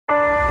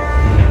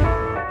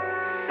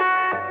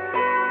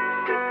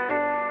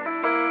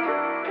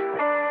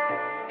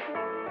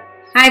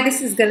this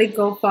is Galit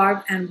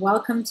Goldfarb, and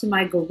welcome to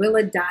my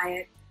Guerrilla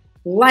Diet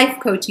life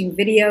coaching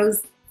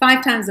videos.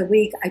 5 times a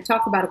week, I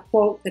talk about a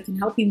quote that can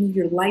help you move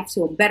your life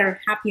to a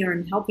better, happier,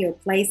 and healthier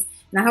place,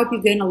 and I hope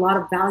you gain a lot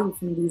of value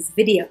from these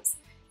videos.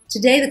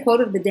 Today, the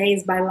quote of the day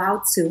is by Lao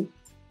Tzu,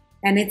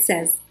 and it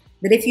says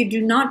that if you do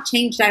not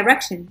change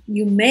direction,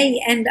 you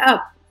may end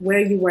up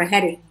where you were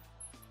heading.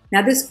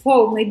 Now, this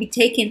quote may be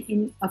taken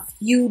in a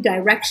few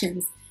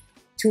directions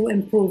to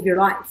improve your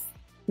life.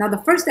 Now,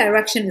 the first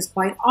direction is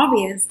quite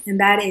obvious, and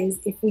that is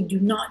if we do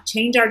not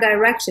change our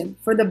direction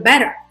for the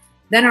better,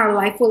 then our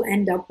life will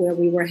end up where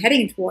we were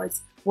heading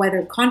towards,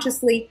 whether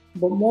consciously,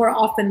 but more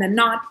often than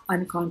not,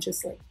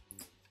 unconsciously.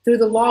 Through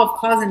the law of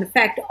cause and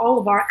effect, all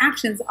of our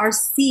actions are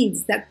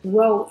seeds that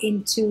grow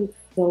into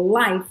the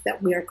life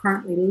that we are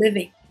currently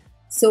living.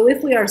 So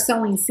if we are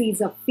sowing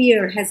seeds of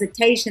fear,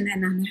 hesitation,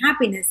 and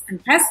unhappiness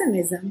and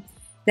pessimism,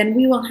 then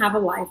we will have a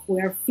life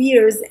where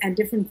fears and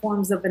different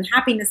forms of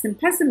unhappiness and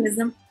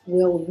pessimism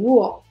will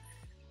rule.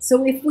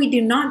 So if we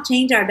do not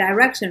change our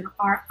direction,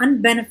 our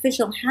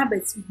unbeneficial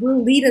habits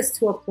will lead us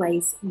to a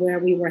place where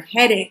we were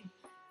heading.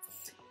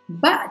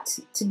 But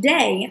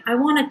today, I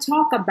want to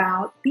talk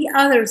about the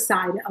other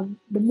side, of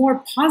the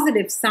more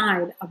positive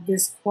side of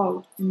this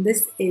quote. And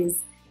this is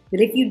that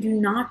if you do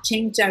not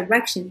change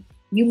direction,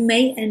 you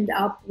may end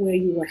up where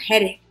you were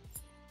heading.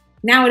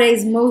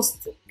 Nowadays,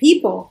 most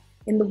people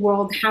in the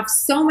world have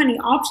so many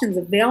options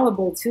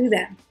available to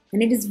them,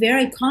 and it is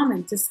very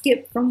common to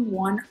skip from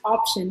one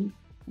option,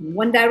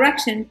 one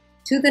direction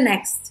to the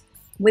next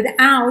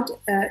without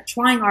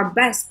trying our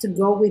best to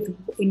go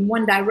in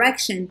one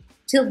direction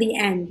till the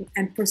end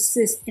and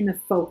persist in a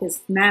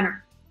focused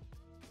manner.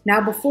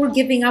 Now, before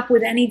giving up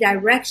with any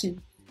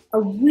direction,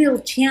 a real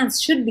chance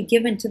should be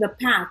given to the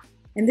path,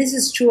 and this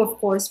is true, of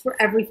course, for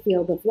every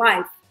field of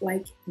life,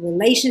 like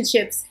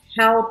relationships,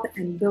 health,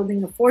 and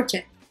building a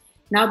fortune.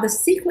 Now, the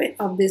secret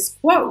of this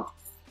quote,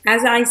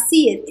 as I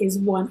see it, is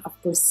one of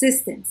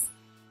persistence.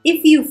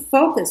 If you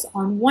focus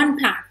on one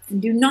path and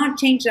do not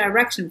change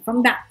direction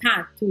from that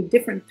path to a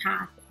different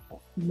path,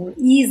 a more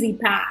easy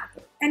path,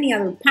 or any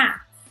other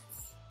path,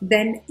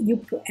 then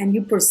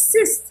you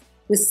persist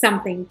with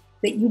something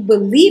that you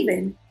believe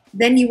in,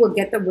 then you will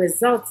get the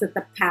results that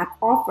the path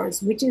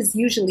offers, which is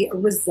usually a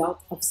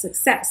result of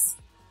success.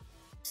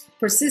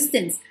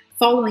 Persistence,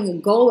 following a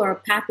goal or a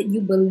path that you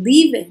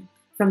believe in,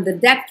 from the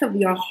depth of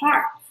your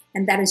heart,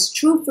 and that is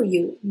true for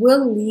you,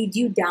 will lead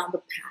you down the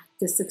path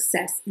to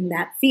success in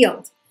that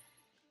field.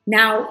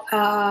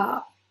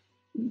 Now,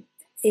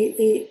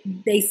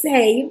 they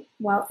say,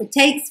 well, it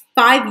takes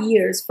 5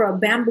 years for a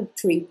bamboo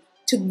tree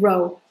to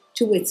grow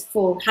to its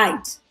full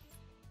height.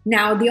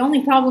 Now, the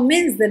only problem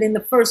is that in the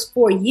first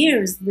 4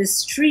 years,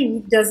 this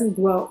tree doesn't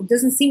grow, it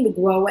doesn't seem to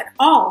grow at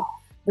all.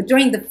 But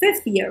during the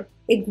 5th year,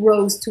 it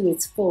grows to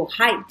its full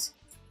height.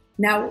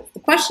 Now, the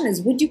question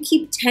is, would you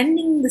keep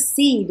tending the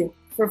seed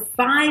for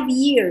 5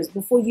 years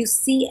before you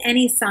see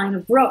any sign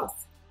of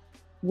growth?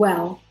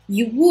 Well,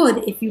 you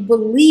would if you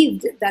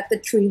believed that the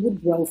tree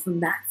would grow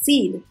from that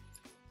seed.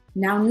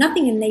 Now,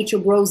 nothing in nature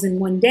grows in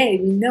one day.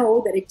 We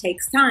know that it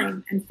takes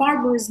time, and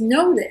farmers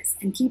know this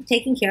and keep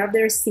taking care of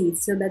their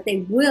seeds so that they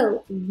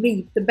will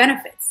reap the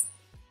benefits.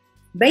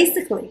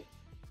 Basically,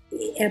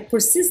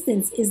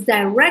 persistence is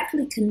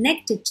directly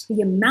connected to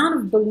the amount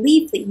of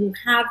belief that you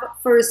have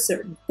for a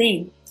certain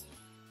thing.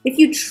 If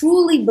you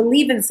truly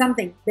believe in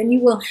something, then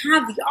you will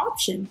have the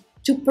option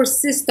to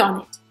persist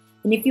on it.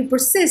 And if you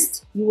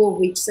persist, you will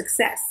reach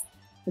success.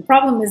 The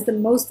problem is that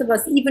most of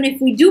us, even if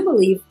we do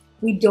believe,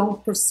 we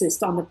don't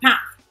persist on the path.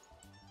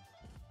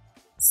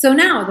 So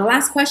now, the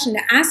last question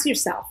to ask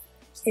yourself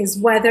is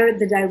whether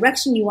the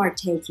direction you are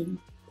taking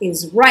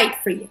is right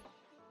for you.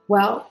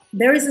 Well,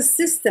 there is a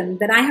system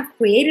that I have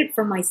created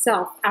for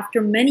myself after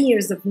many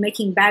years of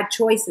making bad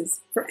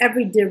choices for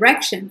every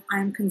direction I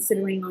am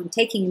considering on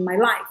taking in my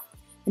life.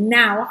 And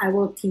now I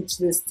will teach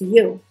this to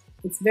you.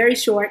 It's very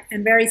short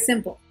and very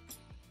simple.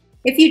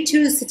 If you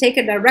choose to take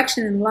a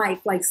direction in life,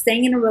 like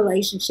staying in a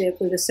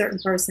relationship with a certain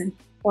person,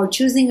 or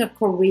choosing a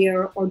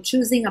career, or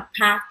choosing a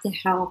path to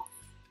health,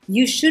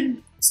 you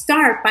should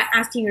start by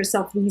asking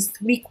yourself these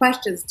 3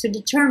 questions to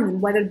determine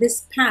whether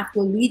this path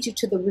will lead you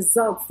to the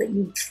results that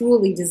you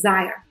truly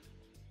desire.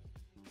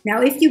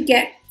 Now, if you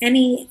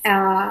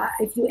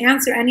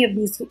answer any of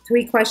these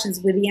 3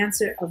 questions with the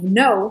answer of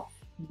no,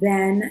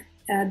 then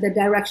the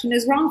direction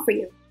is wrong for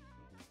you,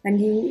 and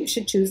you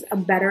should choose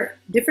a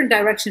different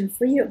direction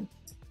for you.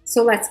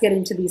 So let's get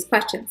into these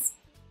questions.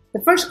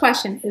 The first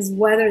question is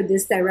whether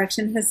this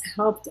direction has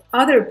helped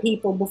other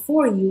people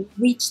before you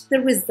reach the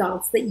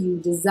results that you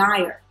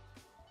desire.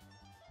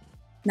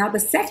 Now, the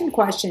second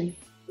question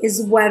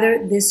is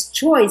whether this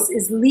choice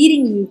is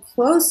leading you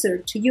closer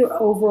to your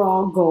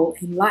overall goal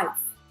in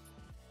life.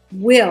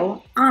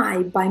 Will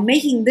I, by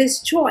making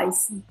this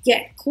choice,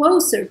 get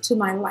closer to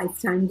my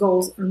lifetime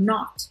goals or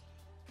not?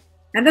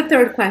 And the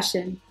third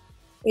question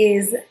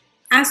is to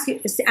ask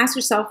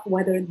yourself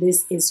whether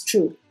this is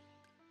true.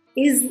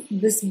 Is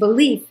this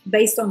belief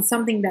based on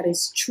something that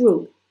is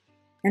true?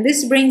 And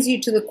this brings you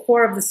to the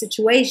core of the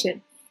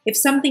situation. If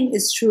something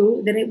is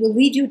true, then it will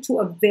lead you to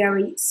a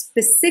very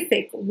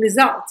specific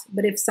result.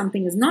 But if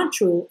something is not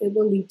true, it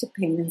will lead to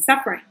pain and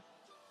suffering.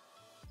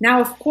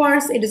 Now, of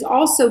course, it is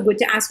also good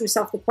to ask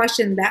yourself the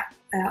question that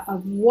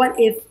of what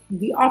if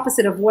the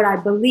opposite of what I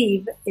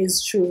believe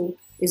is true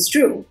is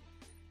true.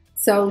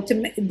 So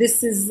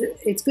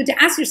it's good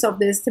to ask yourself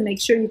this to make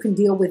sure you can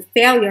deal with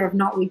failure of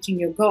not reaching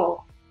your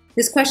goal.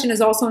 This question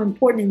is also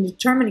important in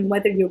determining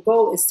whether your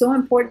goal is so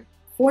important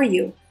for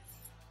you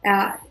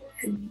that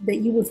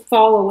you would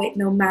follow it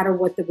no matter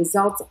what the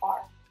results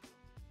are.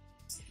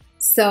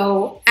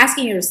 So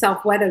asking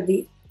yourself whether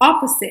the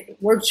opposite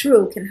were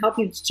true can help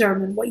you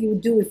determine what you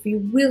would do if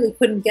you really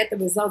couldn't get the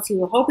results you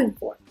were hoping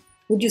for.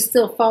 Would you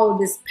still follow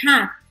this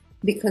path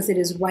because it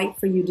is right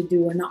for you to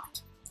do or not?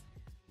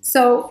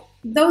 So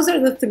those are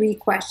the three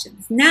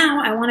questions.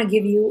 Now I want to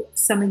give you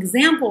some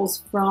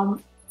examples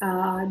from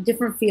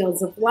different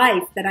fields of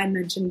life that I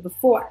mentioned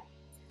before.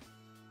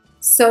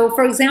 So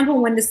for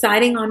example, when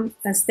deciding on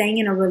staying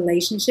in a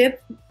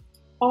relationship,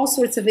 all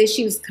sorts of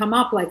issues come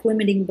up, like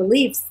limiting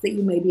beliefs that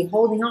you may be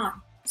holding on.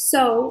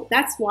 So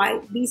that's why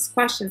these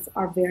questions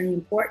are very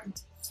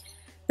important.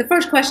 The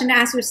first question to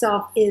ask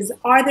yourself is,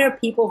 are there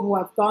people who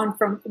have gone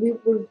from, we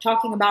were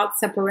talking about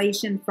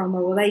separation from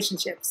a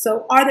relationship.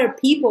 So are there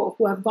people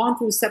who have gone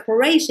through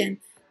separation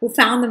who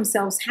found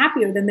themselves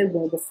happier than they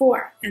were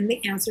before? And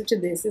the answer to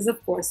this is,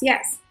 of course,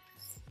 yes.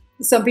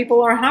 Some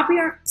people are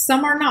happier,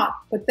 some are not,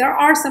 but there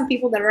are some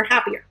people that are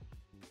happier.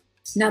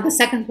 Now, the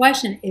second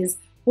question is,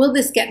 will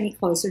this get me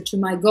closer to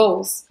my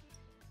goals?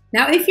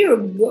 Now, if your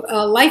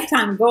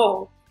lifetime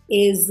goal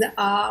is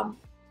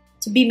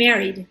to be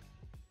married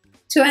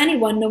to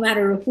anyone, no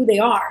matter who they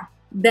are,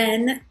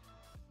 then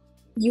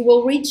you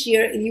will reach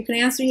you can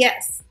answer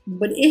yes.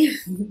 But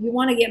if you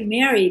want to get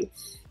married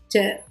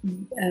to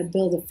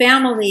build a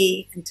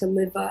family and to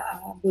live a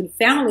good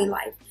family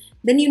life,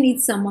 then you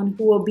need someone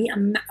who will be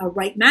a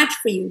right match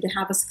for you to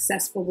have a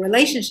successful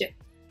relationship.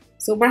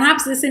 So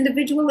perhaps this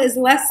individual is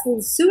less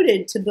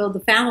suited to build a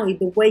family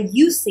the way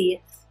you see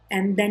it,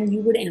 and then you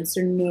would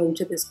answer no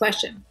to this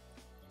question.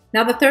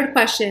 Now, the third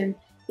question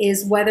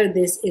is whether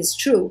this is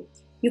true.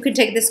 You can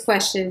take this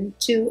question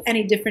to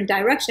any different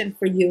direction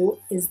for you.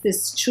 Is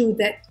this true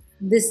that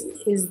this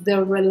is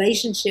the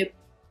relationship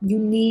you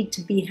need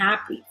to be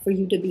happy, for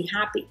you to be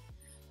happy?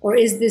 Or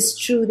is this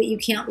true that you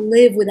can't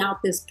live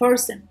without this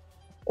person?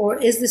 Or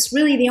is this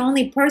really the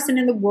only person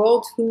in the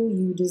world who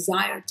you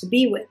desire to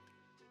be with?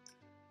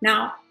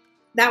 Now,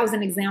 that was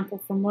an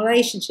example from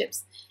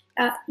relationships.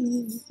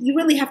 You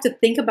really have to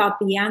think about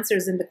the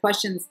answers and the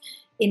questions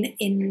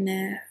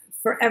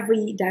for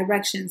every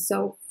direction.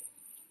 So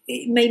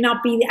it may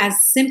not be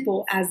as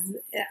simple as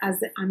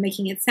I'm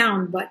making it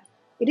sound, but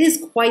it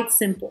is quite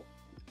simple,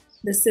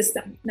 the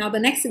system. Now, the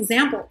next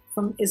example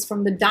is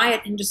from the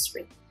diet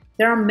industry.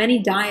 There are many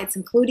diets,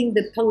 including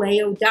the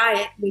paleo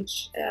diet,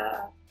 which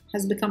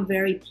has become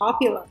very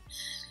popular.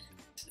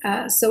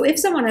 So if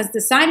someone has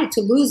decided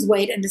to lose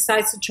weight and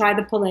decides to try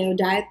the paleo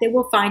diet, they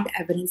will find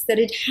evidence that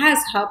it has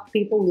helped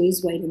people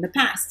lose weight in the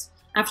past.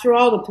 After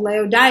all, the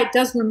paleo diet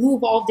does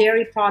remove all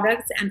dairy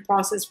products and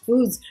processed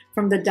foods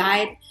from the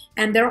diet,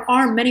 and there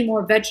are many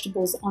more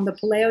vegetables on the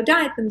paleo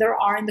diet than there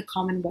are in the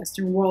common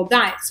Western world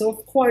diet. So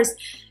of course,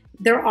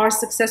 there are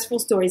successful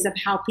stories of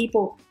how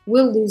people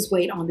will lose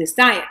weight on this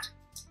diet.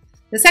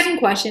 The second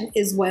question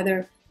is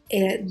whether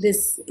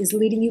this is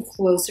leading you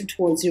closer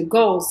towards your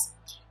goals.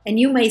 And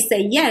you may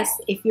say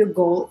yes if your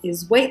goal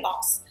is weight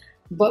loss,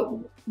 but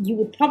you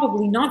would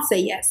probably not say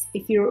yes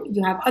if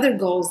you have other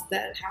goals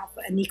that have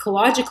an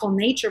ecological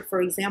nature.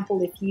 For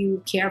example, if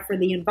you care for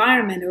the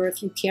environment or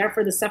if you care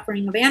for the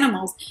suffering of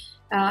animals,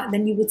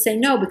 then you would say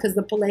no, because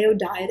the paleo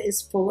diet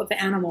is full of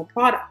animal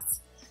products.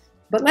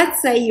 But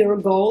let's say your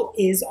goal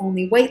is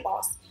only weight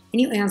loss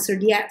and you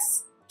answered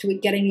yes to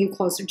it getting you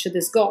closer to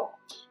this goal.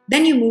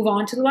 Then you move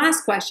on to the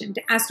last question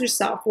to ask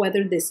yourself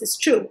whether this is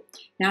true.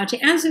 Now, to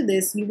answer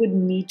this, you would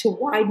need to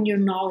widen your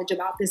knowledge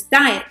about this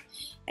diet,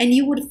 and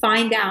you would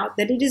find out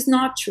that it is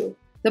not true.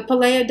 The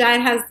paleo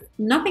diet has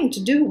nothing to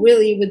do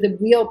really with the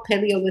real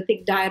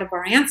Paleolithic diet of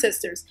our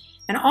ancestors.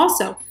 And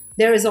also,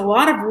 there is a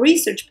lot of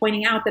research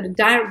pointing out that a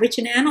diet rich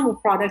in animal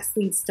products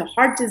leads to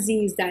heart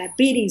disease,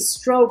 diabetes,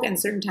 stroke, and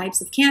certain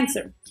types of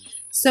cancer.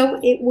 So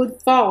it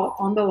would fall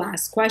on the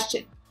last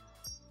question.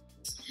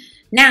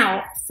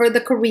 Now, for the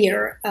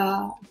career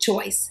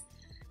choice.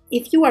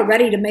 If you are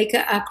ready to make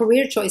a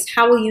career choice,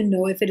 how will you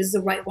know if it is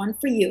the right one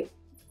for you?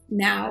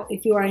 Now,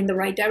 if you are in the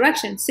right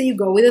direction, so you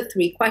go with the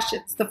three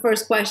questions. The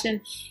first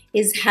question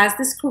is, has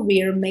this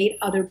career made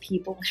other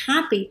people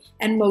happy?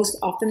 And most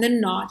often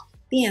than not,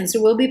 the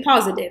answer will be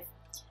positive.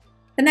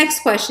 The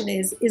next question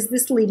is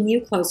this leading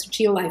you closer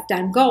to your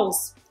lifetime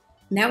goals?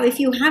 Now, if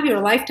you have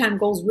your lifetime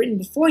goals written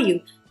before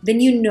you, then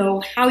you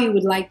know how you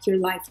would like your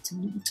life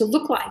to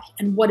look like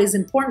and what is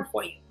important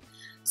for you.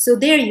 So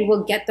there you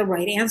will get the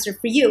right answer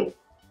for you.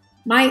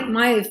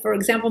 For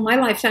example, my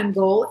lifetime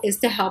goal is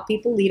to help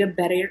people lead a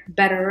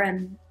better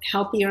and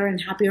healthier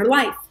and happier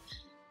life.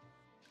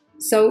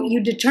 So you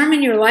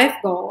determine your life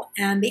goal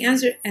and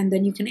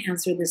then you can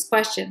answer this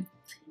question.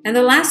 And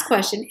the last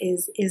question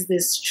is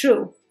this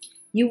true?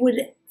 You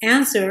would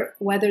answer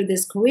whether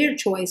this career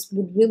choice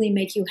would really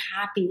make you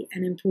happy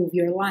and improve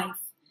your life.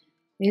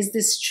 Is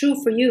this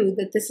true for you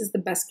that this is the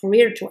best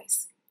career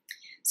choice?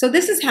 So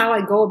this is how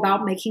I go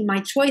about making my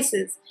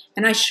choices.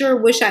 And I sure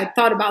wish I had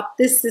thought about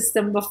this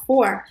system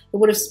before. It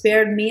would have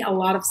spared me a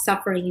lot of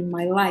suffering in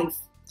my life.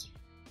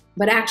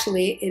 But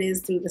actually, it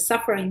is through the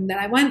suffering that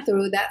I went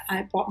through that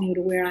brought me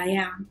to where I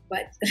am.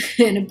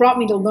 And it brought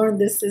me to learn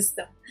this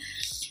system.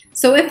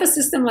 So if a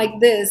system like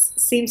this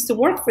seems to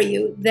work for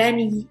you,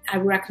 then I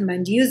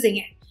recommend using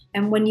it.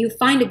 And when you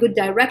find a good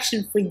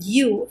direction for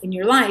you in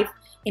your life,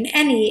 in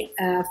any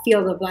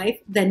field of life,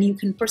 then you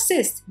can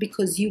persist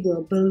because you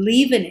will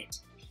believe in it.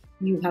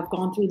 You have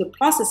gone through the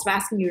process of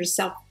asking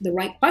yourself the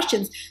right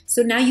questions.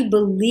 So now you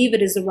believe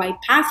it is the right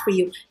path for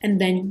you,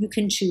 and then you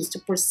can choose to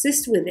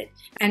persist with it.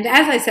 And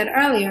as I said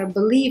earlier,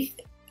 belief,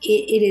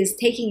 it is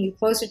taking you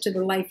closer to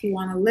the life you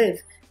want to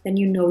live. Then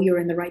you know you're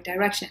in the right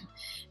direction.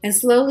 And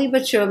slowly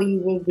but surely you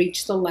will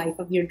reach the life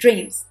of your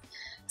dreams.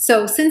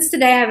 So since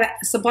today I've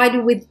supplied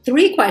you with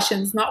 3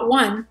 questions, not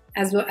one,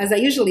 as I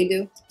usually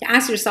do, to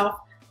ask yourself,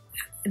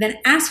 and then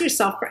ask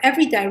yourself for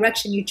every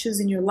direction you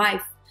choose in your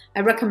life. I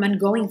recommend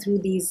going through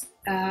these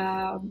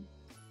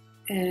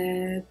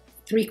 3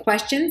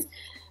 questions,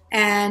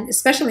 and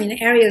especially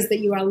in areas that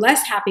you are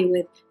less happy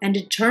with, and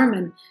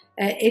determine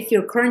if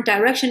your current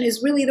direction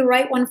is really the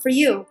right one for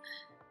you.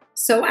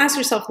 So ask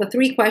yourself the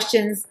 3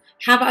 questions.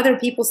 Have other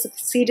people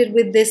succeeded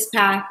with this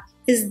path?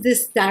 Is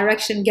this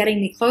direction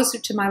getting me closer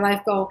to my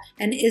life goal?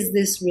 And is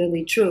this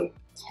really true?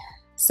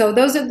 So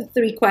those are the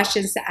 3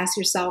 questions to ask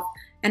yourself.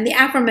 And the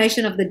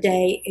affirmation of the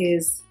day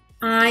is,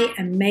 I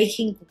am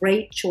making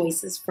great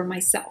choices for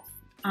myself.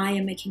 I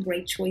am making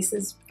great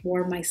choices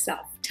for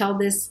myself. Tell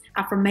this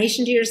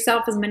affirmation to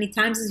yourself as many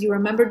times as you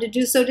remember to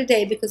do so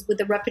today, because with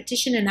the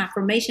repetition, an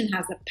affirmation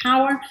has the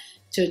power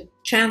to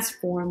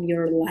transform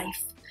your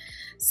life.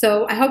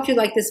 So I hope you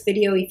liked this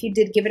video. If you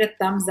did, give it a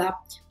thumbs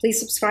up. Please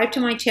subscribe to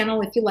my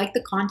channel if you like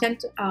the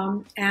content,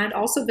 and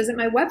also visit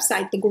my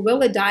website,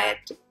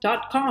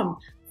 theguerrilladiet.com,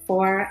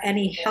 for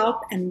any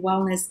health and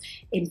wellness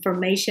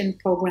information,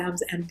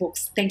 programs, and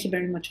books. Thank you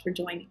very much for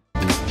joining.